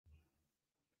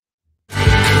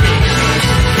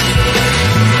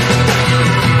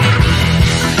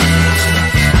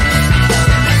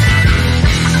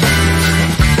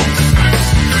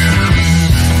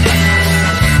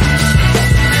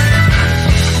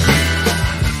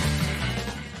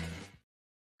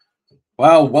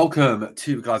Well, welcome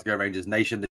to Glasgow Rangers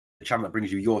Nation, the channel that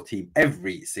brings you your team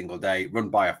every single day, run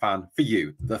by a fan for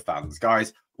you, the fans.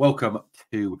 Guys, welcome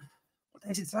to, what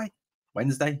day is it today?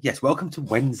 Wednesday? Yes, welcome to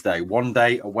Wednesday, one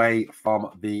day away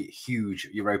from the huge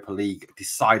Europa League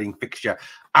deciding fixture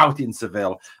out in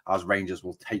Seville as Rangers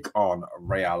will take on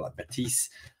Real Betis.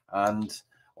 And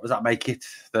what does that make it?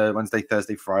 The Wednesday,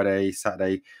 Thursday, Friday,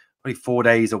 Saturday, probably 4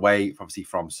 days away, obviously,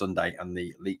 from Sunday and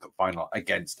the League Cup final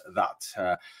against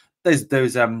that. There's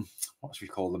those what should we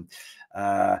call them?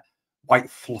 White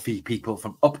fluffy people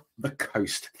from up the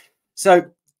coast. So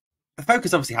the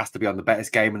focus obviously has to be on the Betis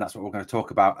game, and that's what we're going to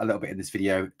talk about a little bit in this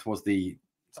video towards the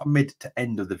mid to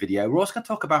end of the video. We're also going to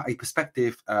talk about a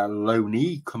prospective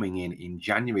loanee coming in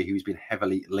January who's been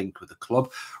heavily linked with the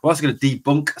club. We're also going to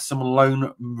debunk some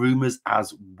loan rumours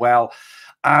as well,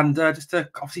 and just to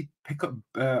obviously pick up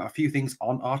a few things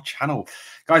on our channel.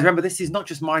 Guys, remember, this is not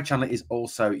just my channel, it is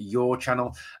also your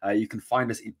channel. You can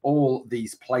find us in all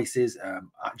these places at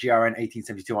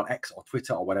GRN1872 on X or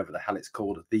Twitter or whatever the hell it's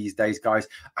called these days, guys.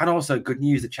 And also, good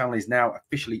news, the channel is now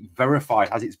officially verified,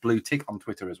 has its blue tick on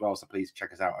Twitter as well, so please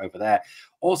check us out over there.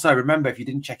 Also, remember, if you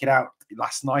didn't check it out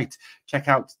last night, check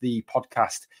out the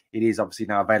podcast. It is obviously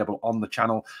now available on the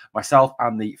channel. Myself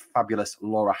and the fabulous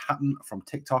Laura Hatton from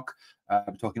TikTok,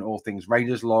 talking all things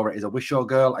Rangers. Laura is a Wishaw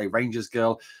girl, a Rangers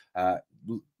girl,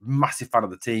 massive fan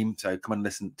of the team. So come and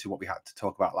listen to what we had to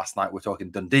talk about last night. We're talking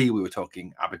Dundee, we were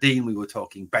talking Aberdeen, we were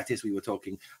talking Betis, we were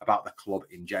talking about the club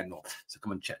in general. So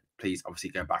come and check, please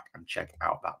obviously go back and check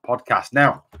out that podcast.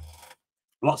 Now,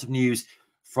 lots of news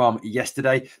from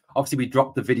yesterday. Obviously, we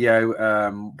dropped the video,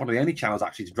 one of the only channels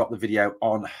actually to drop the video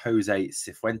on Jose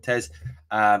Cifuentes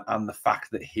and the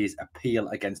fact that his appeal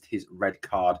against his red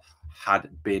card had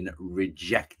been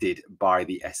rejected by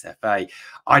the SFA.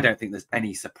 I don't think there's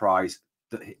any surprise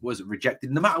that it was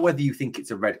rejected, no matter whether you think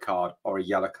it's a red card or a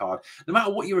yellow card, no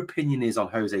matter what your opinion is on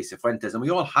Jose Cifuentes, and we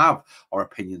all have our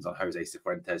opinions on Jose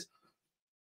Cifuentes.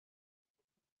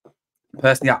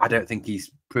 Personally, I don't think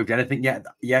he's proved anything yet.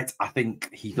 I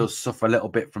think he does suffer a little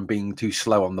bit from being too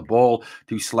slow on the ball,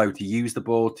 too slow to use the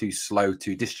ball, too slow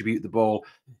to distribute the ball.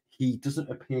 He doesn't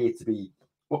appear to be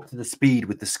up to the speed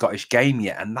with the Scottish game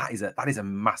yet, and that is a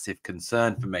massive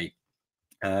concern for me.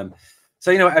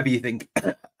 So, you know, whatever you think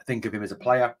of him as a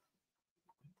player,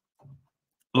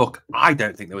 look, I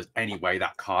don't think there was any way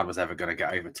that card was ever going to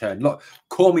get overturned. Look,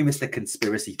 call me Mr.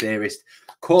 Conspiracy Theorist,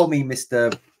 call me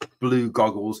Mr. Blue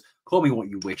Goggles, call me what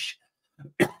you wish.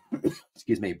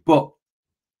 Excuse me. But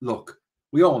look,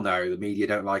 we all know the media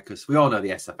don't like us. We all know the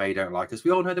SFA don't like us.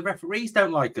 We all know the referees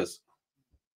don't like us.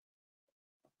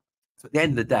 So at the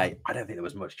end of the day, I don't think there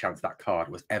was much chance that card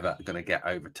was ever going to get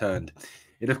overturned.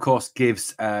 It, of course,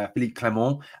 gives Philippe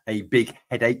Clement a big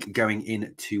headache going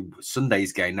into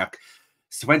Sunday's game. Now,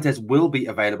 Cifuentes will be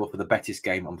available for the Betis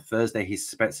game on Thursday. His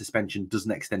suspension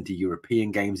doesn't extend to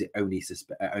European games. It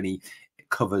only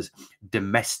covers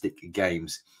domestic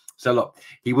games. So, look,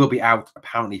 he will be out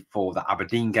apparently for the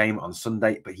Aberdeen game on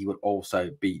Sunday, but he will also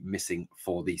be missing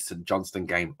for the St Johnstone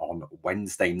game on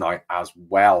Wednesday night as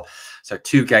well. So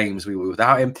 2 games we were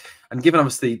without him. And given,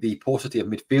 obviously, the paucity of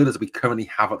midfielders we currently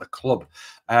have at the club,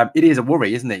 it is a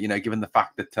worry, isn't it? You know, given the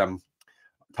fact that Tom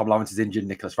Lawrence is injured,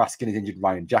 Nicholas Raskin is injured,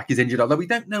 Ryan Jack is injured, although we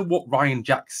don't know what Ryan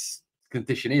Jack's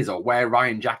condition is or where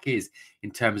Ryan Jack is in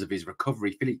terms of his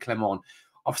recovery. Philippe Clement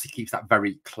obviously keeps that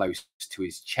very close to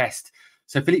his chest.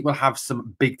 So Philippe will have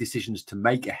some big decisions to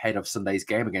make ahead of Sunday's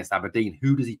game against Aberdeen.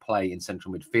 Who does he play in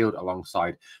central midfield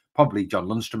alongside probably John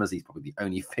Lundstrom, as he's probably the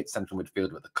only fit central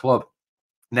midfielder at the club.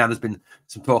 Now, there's been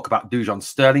some talk about Dujon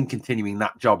Sterling continuing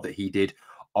that job that he did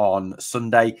on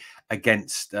Sunday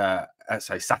against,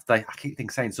 Saturday. I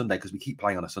keep saying Sunday because we keep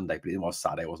playing on a Sunday, but it was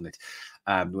Saturday, wasn't it?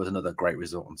 There was another great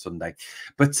result on Sunday.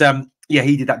 But yeah,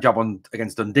 he did that job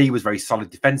against Dundee, was very solid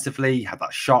defensively. He had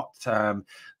that shot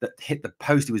that hit the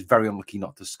post. He was very unlucky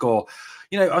not to score.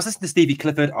 You know, I was listening to Stevie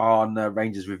Clifford on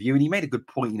Rangers Review, and he made a good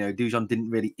point. You know, Dujon didn't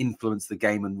really influence the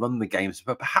game and run the games,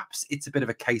 but perhaps it's a bit of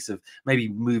a case of maybe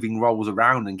moving roles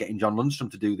around and getting John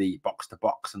Lundstrom to do the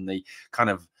box-to-box and the kind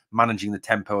of managing the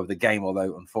tempo of the game,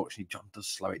 although unfortunately John does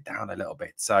slow it down a little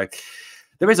bit. So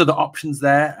there is other options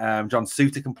there. John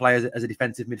Suter can play as a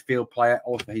defensive midfield player.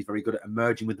 Also, he's very good at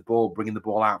emerging with the ball, bringing the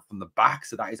ball out from the back.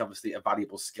 So that is obviously a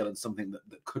valuable skill and something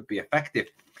that could be effective.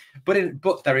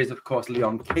 But there is, of course,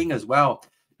 Leon King as well.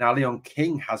 Now, Leon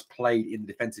King has played in the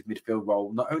defensive midfield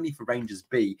role, not only for Rangers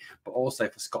B, but also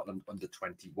for Scotland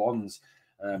under-21s.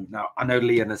 Now, I know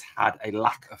Leon has had a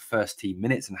lack of first-team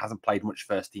minutes and hasn't played much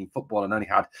first-team football and only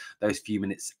had those few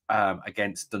minutes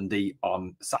against Dundee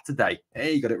on Saturday.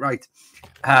 Hey, you got it right.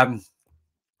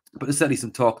 But there's certainly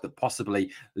some talk that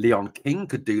possibly Leon King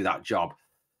could do that job.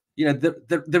 You know,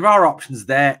 there are options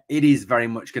there. It is very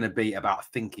much going to be about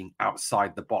thinking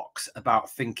outside the box, about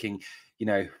thinking, you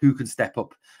know, who can step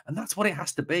up. And that's what it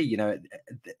has to be. You know,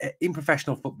 in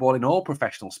professional football, in all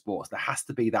professional sports, there has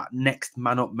to be that next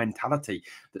man up mentality,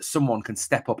 that someone can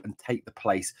step up and take the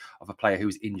place of a player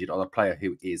who's injured or a player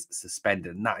who is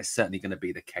suspended. And that is certainly going to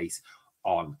be the case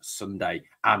on Sunday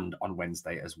and on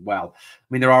Wednesday as well. I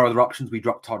mean, there are other options. We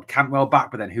dropped Todd Cantwell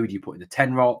back, but then who do you put in the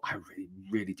 10 role? I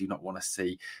really do not want to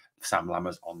see Sam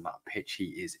Lammers on that pitch. He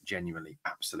is genuinely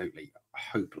absolutely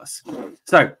hopeless.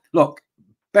 So, look,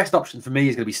 best option for me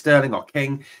is going to be Sterling or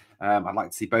King. I'd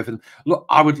like to see both of them. Look,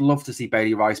 I would love to see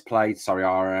Bailey Rice play. Sorry,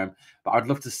 RM, but I'd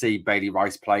love to see Bailey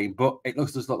Rice playing. But it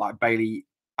does look like Bailey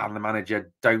and the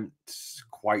manager don't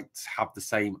quite have the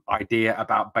same idea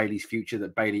about Bailey's future,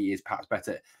 that Bailey is perhaps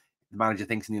better. The manager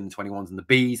thinks in the under-21s and the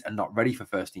Bs and not ready for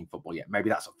first-team football yet. Maybe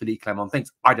that's what Philippe Clement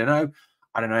thinks. I don't know.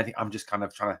 I don't know anything. I'm just kind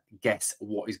of trying to guess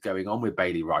what is going on with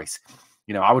Bailey Rice.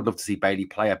 You know, I would love to see Bailey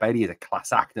play. Bailey is a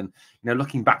class act. And, you know,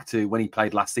 looking back to when he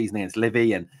played last season against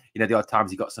Livy and, you know, the odd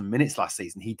times he got some minutes last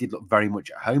season, he did look very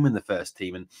much at home in the first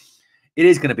team. And it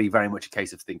is going to be very much a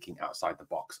case of thinking outside the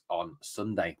box on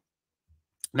Sunday.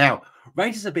 Now,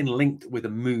 Rangers have been linked with a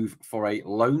move for a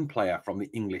loan player from the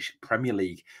English Premier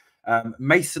League.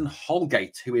 Mason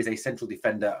Holgate, who is a central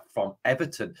defender from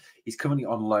Everton. He's currently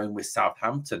on loan with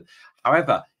Southampton.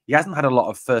 However, he hasn't had a lot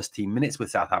of first-team minutes with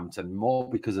Southampton, more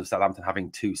because of Southampton having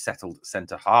two settled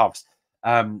centre-halves.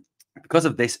 Because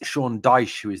of this, Sean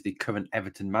Dyche, who is the current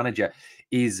Everton manager,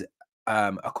 is,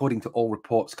 according to all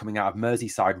reports coming out of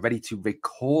Merseyside, ready to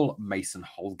recall Mason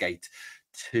Holgate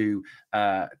to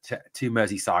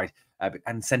Merseyside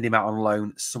and send him out on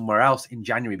loan somewhere else in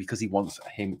January, because he wants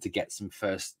him to get some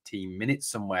first team minutes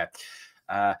somewhere.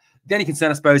 The only concern,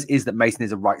 I suppose, is that Mason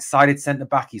is a right-sided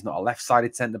centre-back. He's not a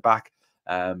left-sided centre-back,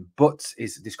 but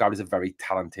is described as a very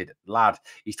talented lad.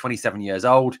 He's 27 years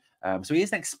old, so he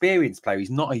is an experienced player. He's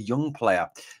not a young player,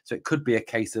 so it could be a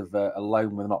case of a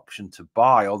loan with an option to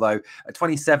buy. Although at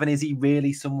 27, is he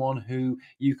really someone who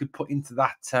you could put into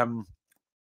that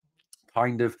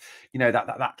kind of, you know,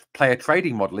 that player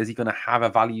trading model? Is he going to have a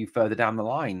value further down the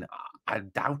line? I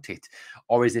doubt it.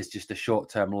 Or is this just a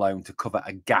short-term loan to cover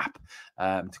a gap,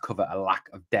 to cover a lack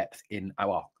of depth in,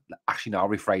 well, actually, no, I'll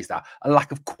rephrase that, a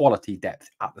lack of quality depth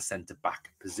at the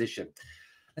centre-back position.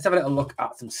 Let's have a little look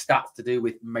at some stats to do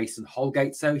with Mason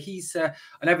Holgate. So he's an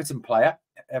Everton player,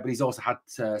 but he's also had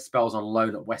spells on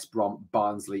loan at West Brom,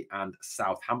 Barnsley and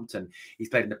Southampton. He's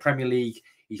played in the Premier League.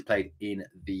 He's played in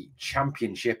the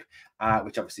Championship,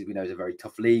 which obviously we know is a very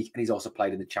tough league. And he's also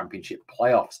played in the Championship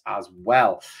playoffs as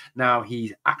well. Now,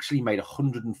 he's actually made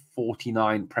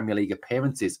 149 Premier League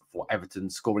appearances for Everton,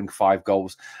 scoring 5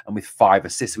 goals and with 5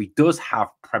 assists. So he does have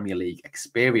Premier League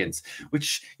experience,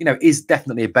 which, you know, is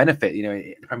definitely a benefit. You know,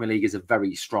 the Premier League is a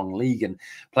very strong league, and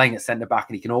playing at centre-back,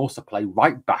 and he can also play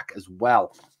right-back as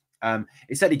well.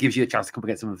 It certainly gives you a chance to come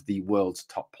against some of the world's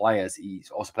top players. He's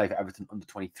also played for Everton under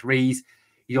 23s.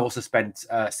 He also spent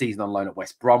a season on loan at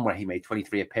West Brom, where he made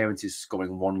 23 appearances,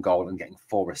 scoring 1 goal and getting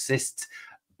 4 assists.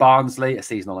 Barnsley, a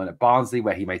season on loan at Barnsley,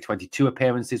 where he made 22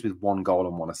 appearances with 1 goal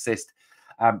and 1 assist.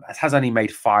 Has only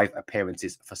made 5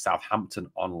 appearances for Southampton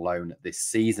on loan this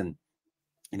season.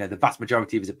 You know, the vast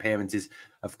majority of his appearances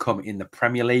have come in the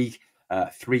Premier League.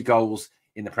 3 goals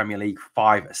in the Premier League,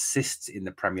 5 assists in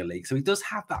the Premier League. So he does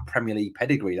have that Premier League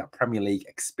pedigree, that Premier League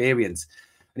experience.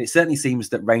 And it certainly seems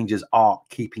that Rangers are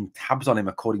keeping tabs on him,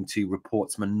 according to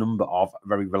reports from a number of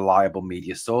very reliable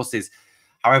media sources.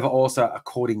 However, also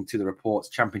according to the reports,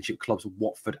 Championship clubs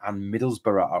Watford and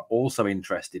Middlesbrough are also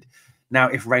interested. Now,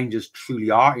 if Rangers truly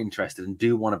are interested and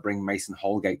do want to bring Mason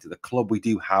Holgate to the club, we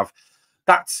do have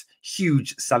that's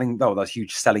huge selling, though, those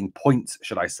huge selling points,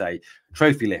 should I say.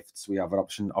 Trophy lifts. We have an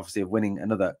option, obviously, of winning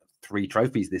another 3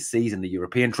 trophies this season, the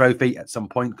European trophy at some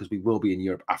point, because we will be in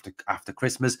Europe after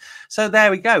Christmas. So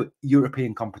there we go.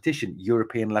 European competition,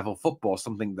 European level football,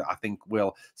 something that I think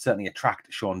will certainly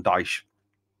attract Sean Dyche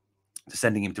to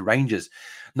sending him to Rangers.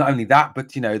 Not only that,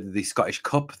 but, you know, the Scottish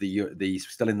Cup, the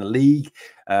still in the league,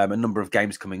 a number of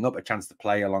games coming up, a chance to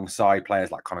play alongside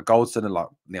players like Connor Goldson and like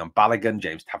Leon Balogun,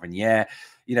 James Tavernier,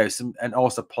 you know, and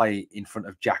also play in front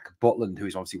of Jack Butland, who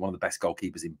is obviously one of the best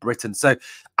goalkeepers in Britain. So,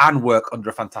 and work under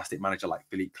a fantastic manager like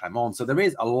Philippe Clement. So there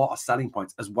is a lot of selling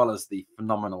points, as well as the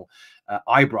phenomenal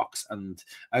Ibrox and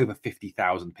over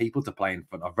 50,000 people to play in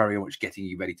front of, very much getting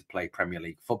you ready to play Premier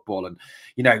League football. And,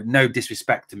 you know, no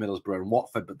disrespect to Middlesbrough and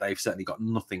Watford, but they've certainly got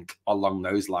nothing along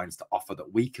those lines to offer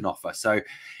that we can offer. So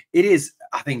it is,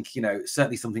 I think, you know,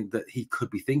 certainly something that he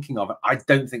could be thinking of. I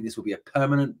don't think this will be a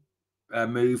permanent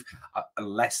move,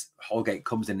 unless Holgate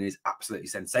comes in and is absolutely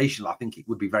sensational. I think it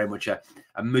would be very much a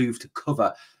move to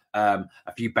cover a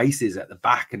few bases at the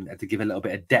back and to give a little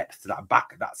bit of depth to that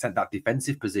back, that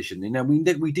defensive position. You know,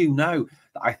 we do know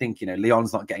that I think, you know,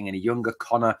 Leon's not getting any younger.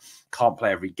 Connor can't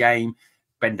play every game.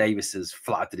 Ben Davies has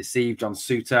flattered to deceive. John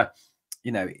Suter,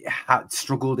 you know, had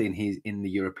struggled in the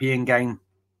European game.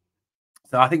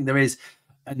 So I think there is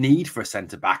a need for a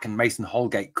centre-back, and Mason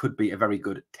Holgate could be a very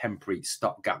good temporary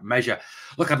stopgap measure.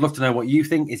 Look, I'd love to know what you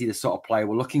think. Is he the sort of player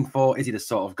we're looking for? Is he the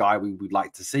sort of guy we would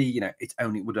like to see? You know, it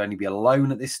would only be a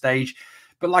loan at this stage.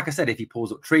 But like I said, if he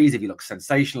pulls up trees, if he looks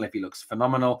sensational, if he looks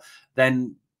phenomenal,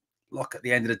 then look, at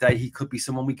the end of the day, he could be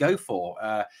someone we go for.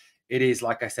 It is,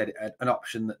 like I said, an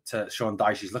option that Sean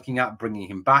Dyche is looking at, bringing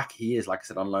him back. He is, like I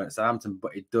said, on loan at Southampton,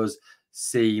 but it does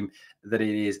seem that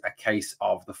it is a case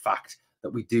of the fact that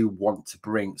we do want to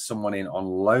bring someone in on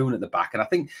loan at the back. And I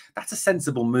think that's a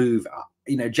sensible move.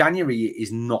 You know, January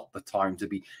is not the time to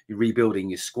be rebuilding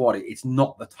your squad. It's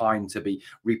not the time to be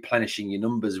replenishing your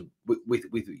numbers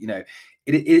with you know,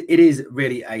 it is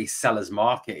really a seller's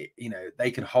market. You know, they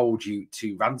can hold you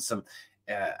to ransom.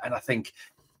 And I think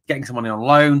getting someone in on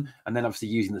loan and then obviously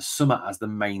using the summer as the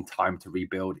main time to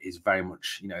rebuild is very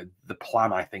much, you know, the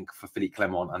plan, I think, for Philippe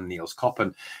Clement and Niels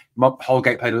Koppen.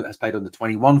 Holgate has played under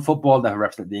 21 football. They're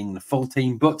representing the England full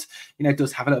team, but, you know,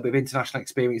 does have a little bit of international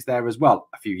experience there as well.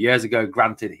 A few years ago,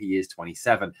 granted, he is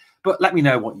 27. But let me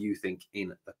know what you think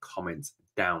in the comments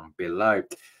down below.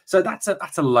 So that's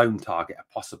a loan target,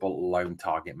 a possible loan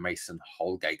target, Mason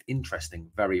Holgate. Interesting,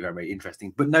 very, very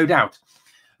interesting. But no doubt,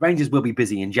 Rangers will be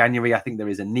busy in January. I think there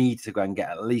is a need to go and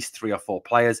get at least 3 or 4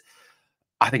 players.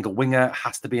 I think a winger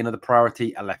has to be another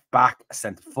priority, a left back, a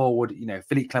centre forward. You know,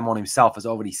 Philippe Clement himself has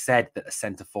already said that a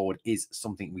centre forward is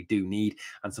something we do need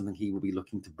and something he will be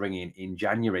looking to bring in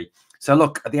January. So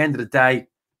look, at the end of the day,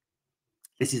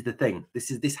 this is the thing.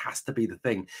 This has to be the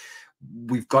thing.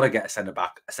 We've got to get a centre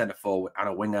back, a centre forward, and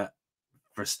a winger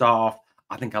for a start off.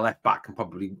 I think a left back can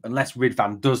probably, unless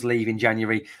Ridvan does leave in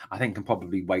January, I think can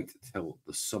probably wait till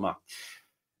the summer.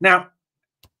 Now,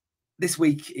 this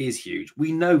week is huge.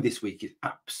 We know this week is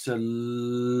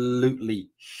absolutely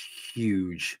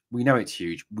huge. We know it's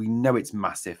huge. We know it's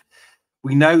massive.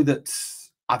 We know that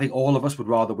I think all of us would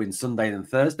rather win Sunday than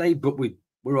Thursday, but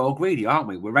we're all greedy, aren't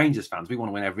we? We're Rangers fans. We want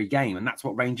to win every game, and that's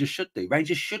what Rangers should do.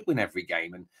 Rangers should win every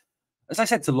game. And as I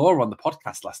said to Laura on the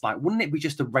podcast last night, wouldn't it be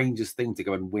just a Rangers thing to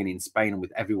go and win in Spain, and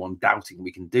with everyone doubting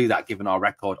we can do that, given our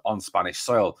record on Spanish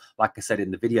soil? Like I said in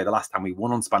the video, the last time we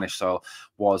won on Spanish soil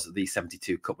was the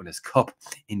 72 Cup Winners' Cup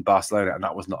in Barcelona, and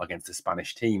that was not against a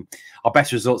Spanish team. Our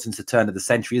best result since the turn of the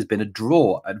century has been a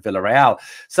draw at Villarreal.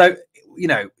 So, you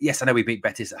know, yes, I know we beat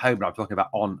Betis at home, but I'm talking about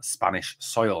on Spanish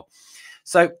soil.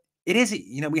 So it is,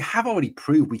 you know, we have already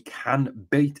proved we can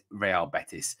beat Real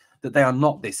Betis, that they are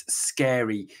not this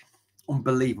scary,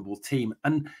 unbelievable team.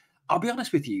 And I'll be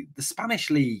honest with you, the Spanish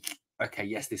league, okay,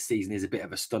 yes, this season is a bit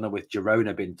of a stunner with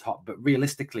Girona being top, but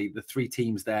realistically, the 3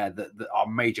 teams there that are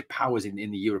major powers in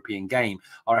the European game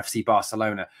are FC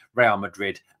Barcelona, Real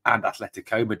Madrid, and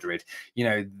Atletico Madrid. You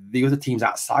know, the other teams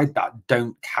outside that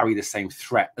don't carry the same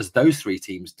threat as those 3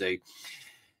 teams do.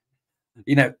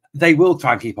 You know, they will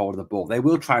try and keep hold of the ball. They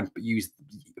will try and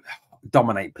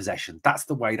dominate possession. That's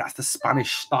the way, that's the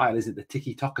Spanish style, is it? The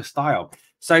tiki-taka style.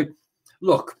 So,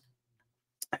 look,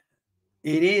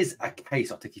 it is a case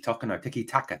of tiki-taka, no,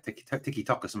 tiki-taka,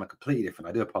 tiki-taka, something completely different.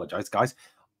 I do apologize, guys.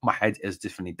 My head is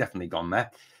definitely gone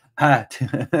there.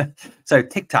 So,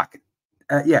 tic-tac.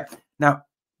 Yeah. Now,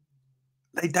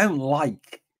 they don't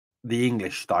like the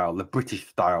English style, the British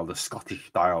style, the Scottish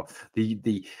style,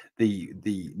 the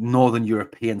Northern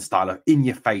European style of in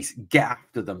your face, get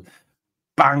after them,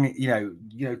 bang, you know,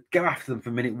 go after them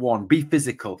from minute 1, be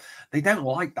physical. They don't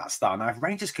like that style. Now, if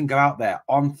Rangers can go out there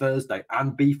on Thursday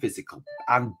and be physical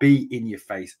and be in your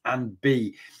face and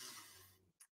be,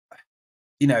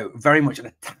 you know, very much an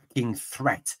attacking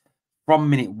threat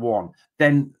from minute 1,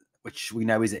 then, which we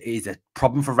know is a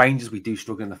problem for Rangers, we do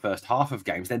struggle in the first half of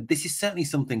games, then this is certainly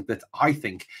something that I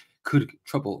think could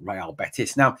trouble Real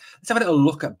Betis. Now, let's have a little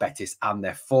look at Betis and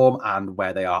their form and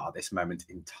where they are at this moment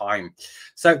in time.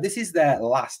 So this is their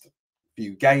last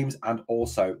few games and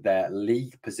also their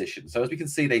league position. So as we can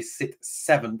see, they sit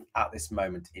 7th at this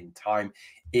moment in time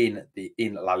in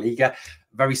La Liga.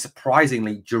 Very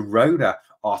surprisingly, Girona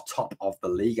are top of the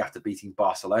league after beating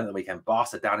Barcelona the weekend.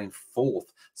 Barca down in 4th,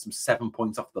 some 7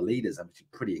 points off the leaders, which is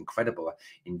pretty incredible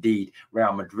indeed.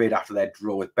 Real Madrid, after their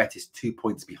draw with Betis, 2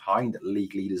 points behind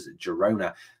league leaders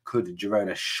Girona. Could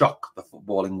Girona shock the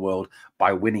footballing world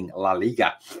by winning La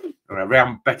Liga?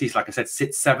 Real Betis, like I said,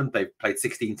 sits 7th. They've played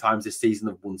 16 times this season.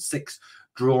 They've won 6,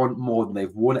 drawn more than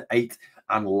they've won 8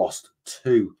 and lost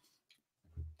 2.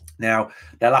 Now,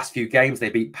 their last few games, they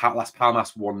beat Las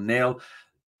Palmas 1-0.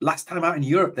 Last time out in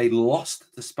Europe, they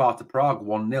lost to Sparta Prague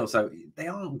 1-0. So they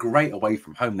aren't great away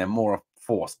from home. They're more a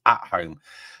force at home.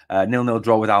 0-0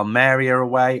 draw with Almeria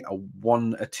away, a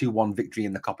 2-1 victory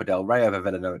in the Copa del Rey over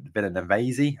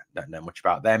Villanavesi. Don't know much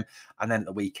about them. And then at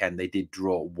the weekend, they did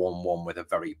draw 1-1 with a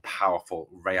very powerful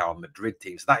Real Madrid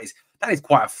team. So that is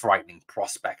quite a frightening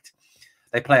prospect.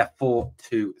 They play a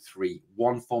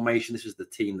 4-2-3-1 formation. This was the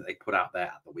team that they put out there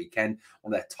at the weekend.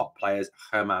 One of their top players,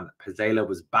 Herman Pezzela,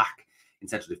 was back in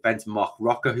central defence. Mark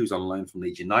Rocker, who's on loan from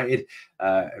Leeds United,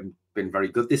 been very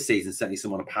good this season. Certainly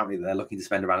someone apparently they're looking to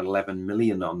spend around 11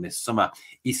 million on this summer.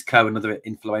 Isco, another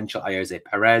influential, Jose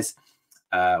Perez,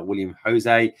 William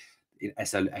Jose,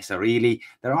 Esarili.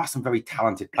 There are some very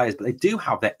talented players, but they do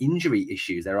have their injury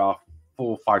issues. There are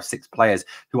 4, 5, 6 players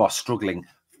who are struggling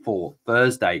for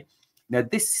Thursday. Now,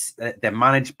 they're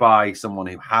managed by someone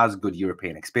who has good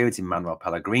European experience in Manuel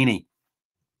Pellegrini.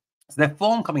 So their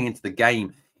form coming into the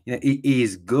game, it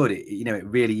is good. It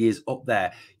really is up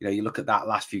there. You look at that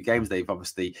last few games.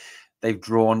 They've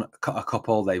drawn a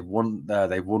couple. They've won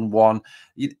one.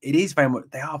 It is very much.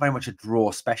 They are very much a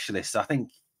draw specialist. So I think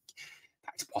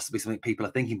that's possibly something people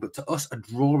are thinking. But to us, a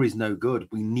draw is no good.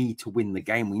 We need to win the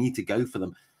game. We need to go for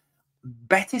them.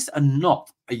 Betis are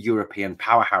not a European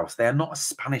powerhouse. They are not a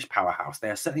Spanish powerhouse.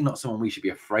 They are certainly not someone we should be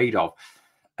afraid of.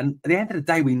 And at the end of the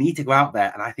day, we need to go out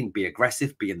there and I think be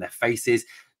aggressive, be in their faces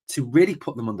to really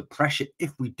put them under pressure.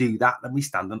 If we do that, then we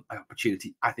stand an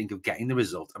opportunity, I think, of getting the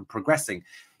result and progressing.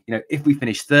 If we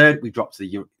finish third, we drop to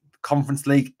the Conference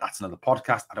League. That's another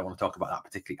podcast. I don't want to talk about that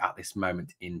particularly at this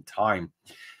moment in time.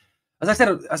 As I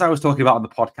said, as I was talking about on the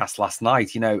podcast last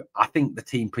night, I think the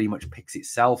team pretty much picks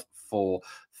itself for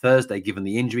Thursday, given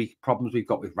the injury problems we've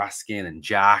got with Raskin and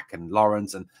Jack and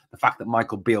Lawrence and the fact that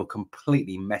Michael Beale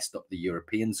completely messed up the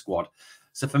European squad.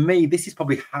 So for me, this is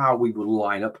probably how we will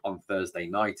line up on Thursday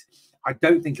night. I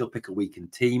don't think he'll pick a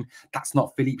weakened team. That's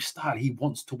not Philippe's style. He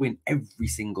wants to win every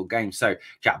single game. So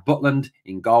Jack Butland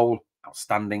in goal,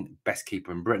 outstanding, best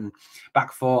keeper in Britain.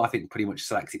 Back four, I think pretty much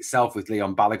selects itself with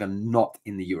Leon Balogun not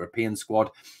in the European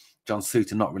squad. John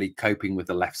Suter not really coping with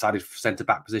the left-sided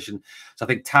centre-back position. So I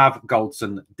think Tav,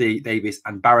 Goldson, Davis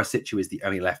and Barisic is the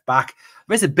only left-back.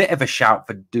 There's a bit of a shout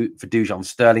for Dujon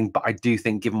Sterling, but I do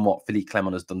think given what Philippe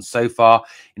Clement has done so far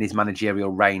in his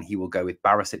managerial reign, he will go with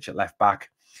Barisic at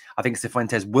left-back. I think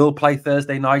Cifuentes will play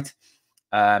Thursday night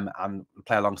and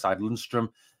play alongside Lundstrom.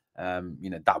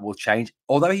 That will change.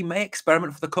 Although he may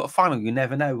experiment for the quarter-final. You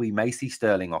never know. We may see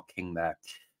Sterling or King there.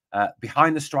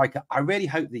 Behind the striker, I really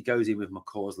hope that he goes in with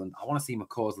McCausland. I want to see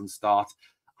McCausland start.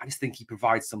 I just think he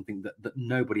provides something that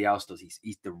nobody else does.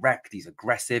 He's direct, he's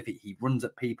aggressive, he runs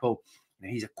at people.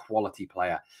 He's a quality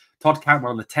player. Todd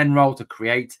Cantwell on the 10 role to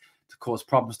create, to cause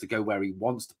problems, to go where he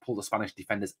wants, to pull the Spanish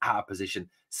defenders out of position.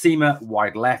 Seamer,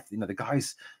 wide left. The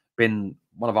guy's been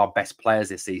one of our best players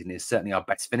this season. He's certainly our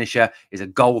best finisher. He's a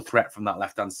goal threat from that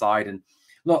left-hand side. And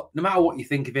look, no matter what you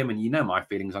think of him, and you know my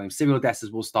feelings on him, Cyril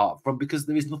Dessers will start from because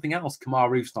there is nothing else. Kamar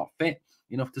Roof's not fit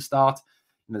enough to start.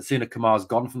 The sooner Kamar's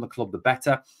gone from the club, the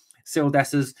better. Cyril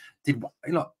Dessers did,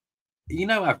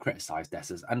 I've criticised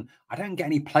Dessers, and I don't get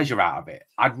any pleasure out of it.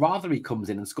 I'd rather he comes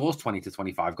in and scores 20 to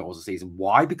 25 goals a season.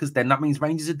 Why? Because then that means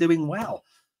Rangers are doing well.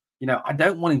 I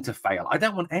don't want him to fail. I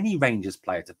don't want any Rangers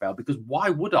player to fail because why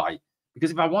would I? Because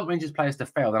if I want Rangers players to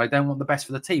fail, then I don't want the best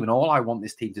for the team. And all I want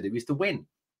this team to do is to win.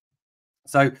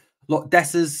 So, look,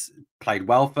 Dessers played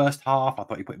well first half. I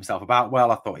thought he put himself about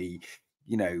well. I thought he,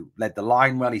 led the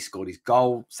line well. He scored his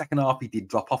goal. Second half, he did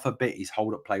drop off a bit. His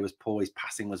hold-up play was poor. His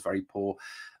passing was very poor.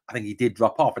 I think he did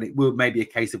drop off. And it will maybe a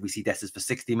case of we see Dessers for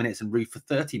 60 minutes and Roof for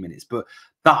 30 minutes. But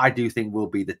that, I do think, will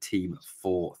be the team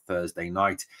for Thursday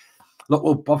night. Look,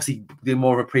 we'll obviously do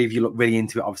more of a preview, look really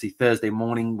into it, obviously, Thursday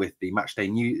morning with the Matchday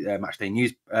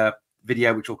News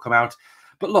video, which will come out.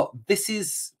 But look, this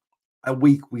is a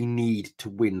week we need to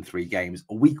win 3 games,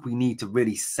 a week we need to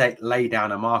really lay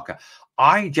down a marker.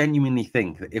 I genuinely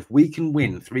think that if we can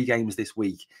win 3 games this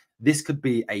week, this could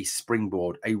be a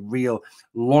springboard, a real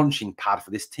launching pad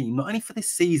for this team, not only for this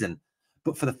season,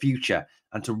 but for the future,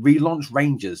 and to relaunch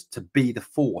Rangers to be the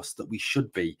force that we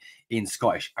should be in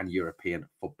Scottish and European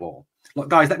football. Look,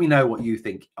 guys, let me know what you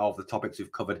think of the topics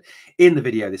we've covered in the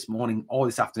video this morning or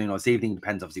this afternoon or this evening.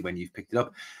 Depends, obviously, when you've picked it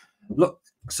up. Look,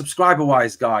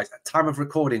 subscriber-wise, guys, at time of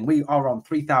recording, we are on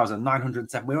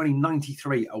 3,907. We're only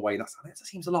 93 away. That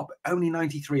seems a lot, but only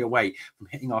 93 away from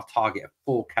hitting our target of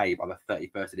 4K by the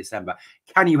 31st of December.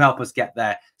 Can you help us get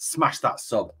there? Smash that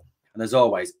sub. And as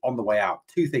always, on the way out,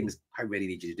 2 things I really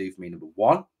need you to do for me. Number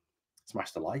 1,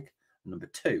 smash the like. And number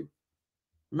 2,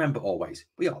 remember always,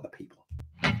 we are the people.